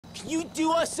can you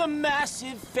do us a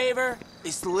massive favor?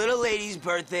 It's the little lady's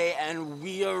birthday, and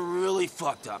we are really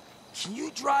fucked up. Can you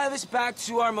drive us back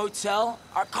to our motel?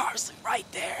 Our car's right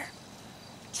there.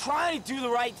 Trying to do the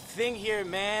right thing here,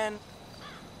 man.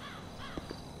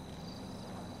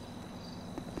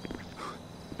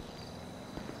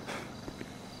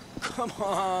 Come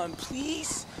on,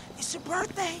 please. It's your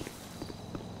birthday.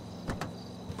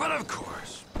 But of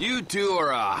course, you two are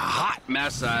a hot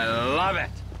mess. I love it.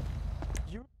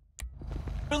 You're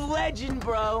a legend,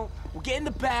 bro. We'll get in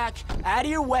the back, out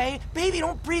of your way. Baby,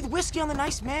 don't breathe whiskey on the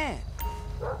nice man.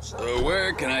 So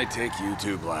where can I take you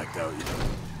two blacked out?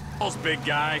 Big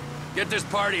guy. Get this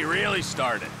party really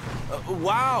started.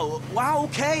 Wow,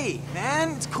 okay,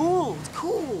 man. It's cool,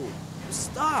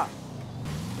 Stop.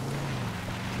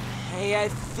 Hey, I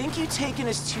think you're taking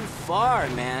us too far,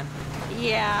 man.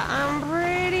 Yeah, I'm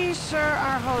pretty sure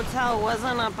our hotel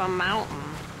wasn't up a mountain.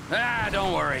 Ah,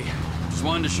 don't worry. Just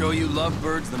wanted to show you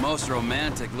Lovebird's the most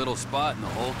romantic little spot in the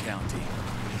whole county.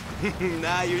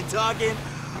 Now you're talking.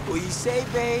 What you say,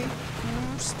 babe?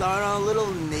 Start on a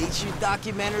little nature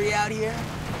documentary out here?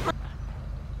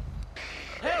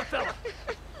 Hey, fella!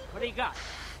 What do you got?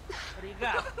 What do you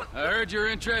got? I heard you're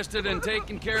interested in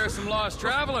taking care of some lost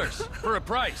travelers for a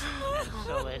price. And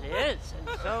so it is,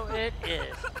 and so it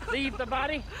is. Leave the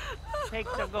body, take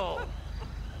the gold.